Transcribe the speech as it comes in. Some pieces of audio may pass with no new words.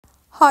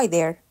Hi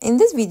there, in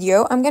this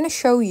video I'm going to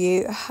show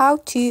you how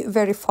to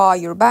verify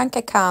your bank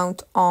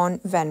account on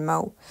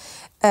Venmo.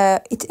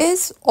 It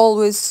is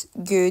always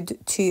good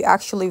to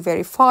actually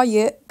verify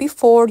it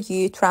before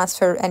you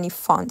transfer any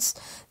funds.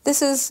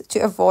 This is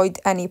to avoid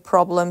any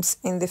problems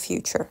in the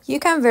future.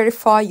 You can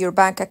verify your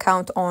bank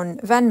account on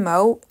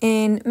Venmo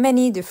in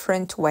many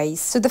different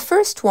ways. So the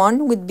first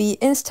one would be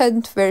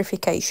instant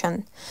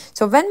verification.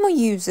 So Venmo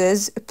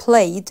uses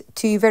Plaid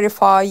to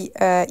verify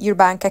your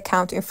bank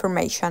account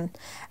information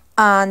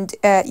and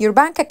your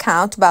bank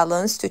account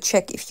balance to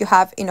check if you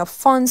have enough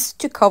funds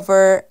to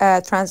cover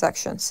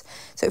transactions.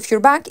 So if your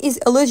bank is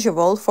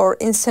eligible for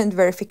instant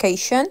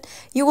verification,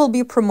 you will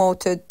be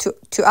promoted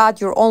to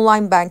add your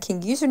online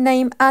banking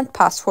username and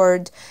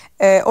password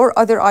or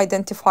other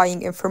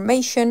identifying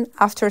information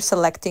after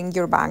selecting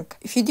your bank.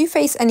 If you do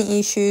face any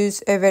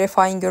issues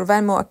verifying your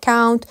Venmo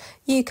account,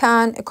 you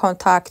can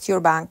contact your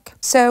bank.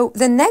 So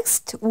the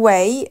next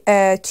way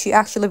to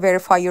actually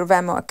verify your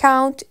Venmo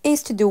account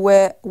is to do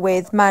it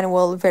with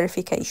manual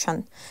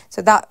verification.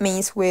 So that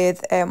means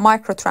with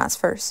micro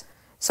transfers.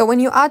 So when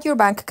you add your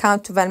bank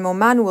account to Venmo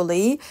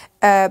manually,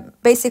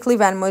 basically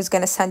Venmo is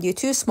going to send you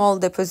 2 small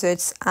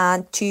deposits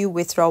and 2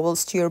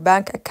 withdrawals to your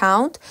bank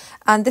account,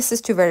 and this is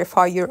to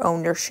verify your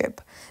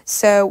ownership.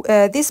 So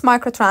these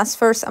micro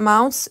transfers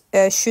amounts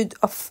should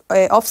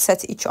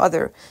offset each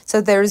other,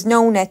 so there is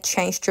no net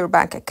change to your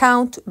bank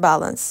account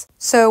balance.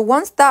 So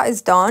once that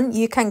is done,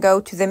 you can go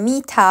to the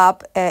Me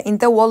tab in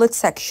the wallet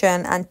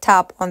section and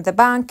tap on the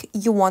bank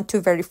you want to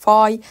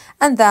verify,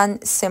 and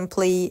then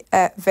simply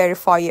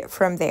verify it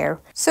from there.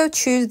 So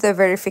choose the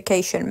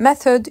verification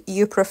method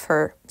you prefer.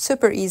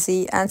 Super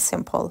easy and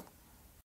simple.